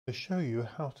To show you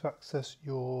how to access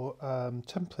your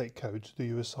template code to do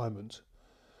your assignment.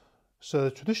 So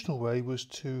the traditional way was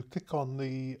to click on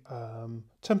the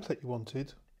template you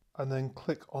wanted and then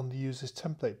click on the Use This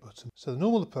Template button. So the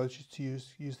normal approach is to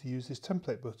use the Use This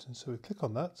Template button. So we click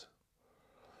on that.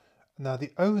 Now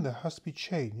the owner has to be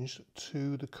changed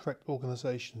to the correct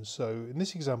organization. So in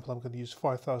this example I'm going to use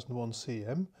 5001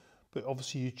 CM, but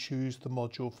obviously you choose the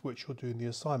module for which you're doing the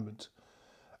assignment.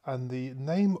 And the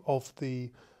name of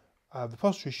the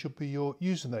repository should be your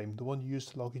username, the one you use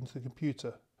to log into the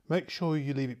computer. Make sure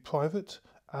you leave it private,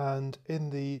 and in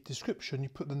the description you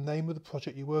put the name of the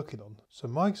project you're working on. So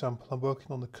in my example I'm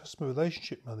working on the Customer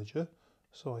Relationship Manager,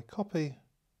 so I copy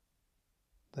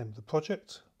the name of the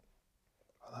project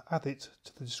and I add it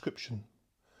to the description.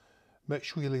 Make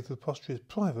sure you leave the repository as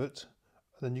private,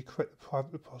 and then you create the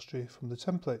private repository from the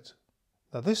template.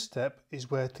 Now this step is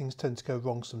where things tend to go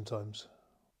wrong sometimes.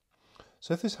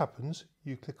 So if this happens,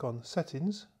 you click on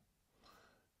Settings,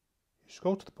 you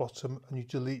scroll to the bottom and you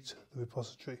delete the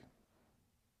repository.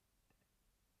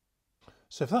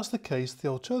 So if that's the case, the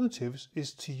alternative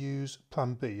is to use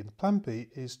Plan B, and Plan B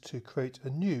is to create a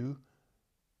new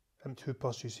empty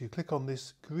repository. So you click on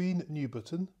this green New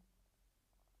button,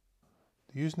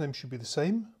 the username should be the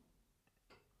same,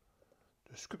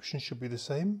 the description should be the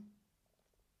same,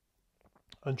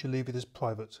 and you leave it as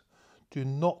private. Do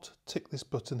not tick this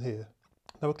button here.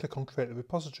 Now we'll click on Create a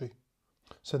Repository.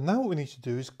 So now what we need to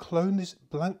do is clone this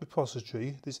blank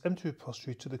repository, this empty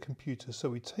repository, to the computer. So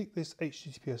we take this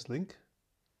HTTPS link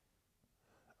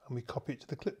and we copy it to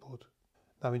the clipboard.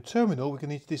 Now in Terminal we're going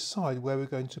to need to decide where we're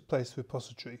going to place the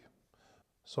repository.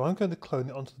 So I'm going to clone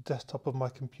it onto the desktop of my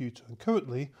computer, and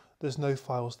currently there's no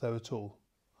files there at all.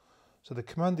 So the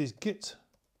command is git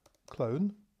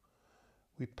clone,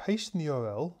 we paste in the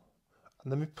URL,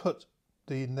 and then we put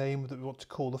the name that we want to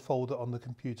call the folder on the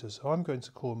computer. So I'm going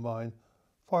to call mine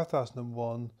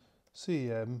 5001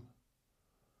 CEM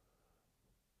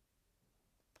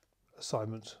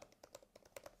assignment.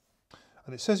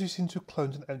 And it says we seem to have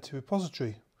cloned an empty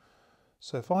repository.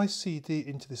 So if I cd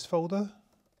into this folder,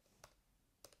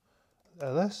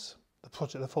 ls,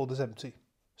 the folder is empty.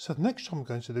 So the next job I'm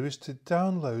going to do is to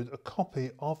download a copy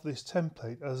of this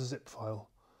template as a zip file.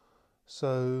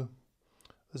 So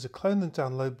there's a clone and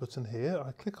download button here.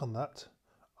 I click on that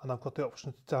and I've got the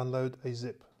option to download a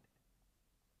zip.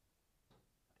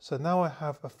 So now I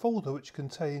have a folder which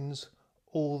contains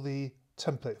all the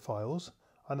template files,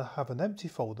 and I have an empty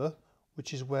folder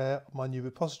which is where my new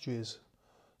repository is.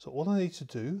 So all I need to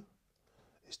do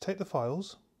is take the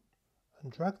files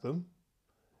and drag them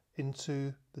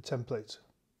into the template,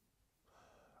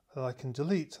 and I can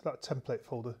delete that template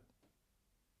folder.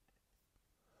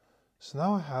 So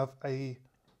now I have a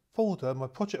folder, my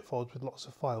project folder, with lots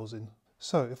of files in.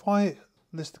 So if I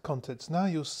list the contents now,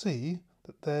 you'll see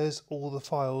that there's all the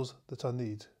files that I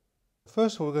need.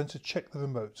 First of all, we're going to check the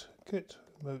remote. Git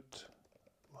remote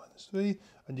 -3,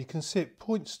 and you can see it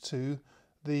points to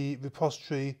the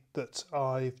repository that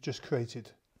I've just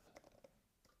created.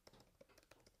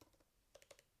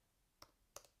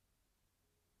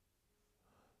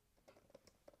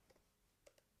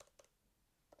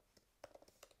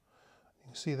 You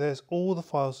can see there's all the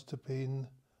files that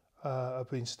have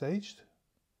been staged.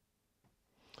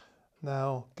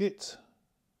 Now git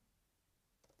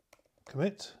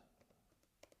commit,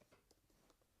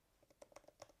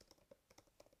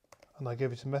 and I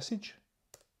give it a message.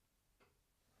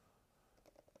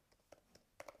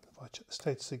 If I check the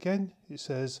status again, it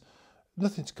says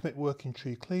nothing to commit, working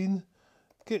tree clean,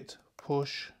 git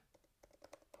push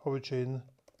origin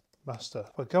master.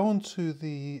 If I go on to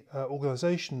the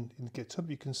organization in GitHub,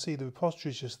 you can see the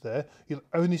repository is just there. You'll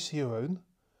only see your own.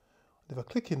 And if I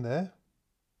click in there,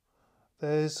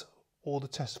 there's all the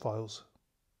test files.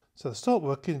 So to start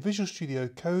working, Visual Studio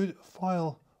Code,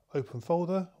 File, Open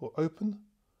Folder, or Open.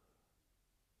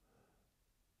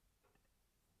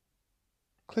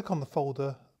 Click on the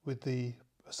folder with the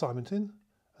assignment in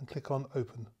and click on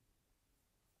Open.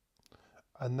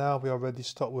 And now we are ready to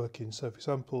start working. So for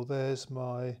example, there's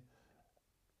my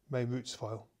main roots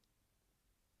file.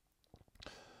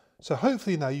 So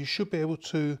hopefully now you should be able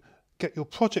to get your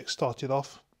project started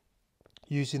off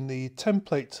using the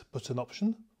template button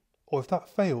option, or if that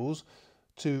fails,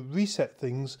 to reset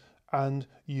things and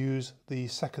use the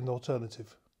second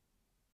alternative.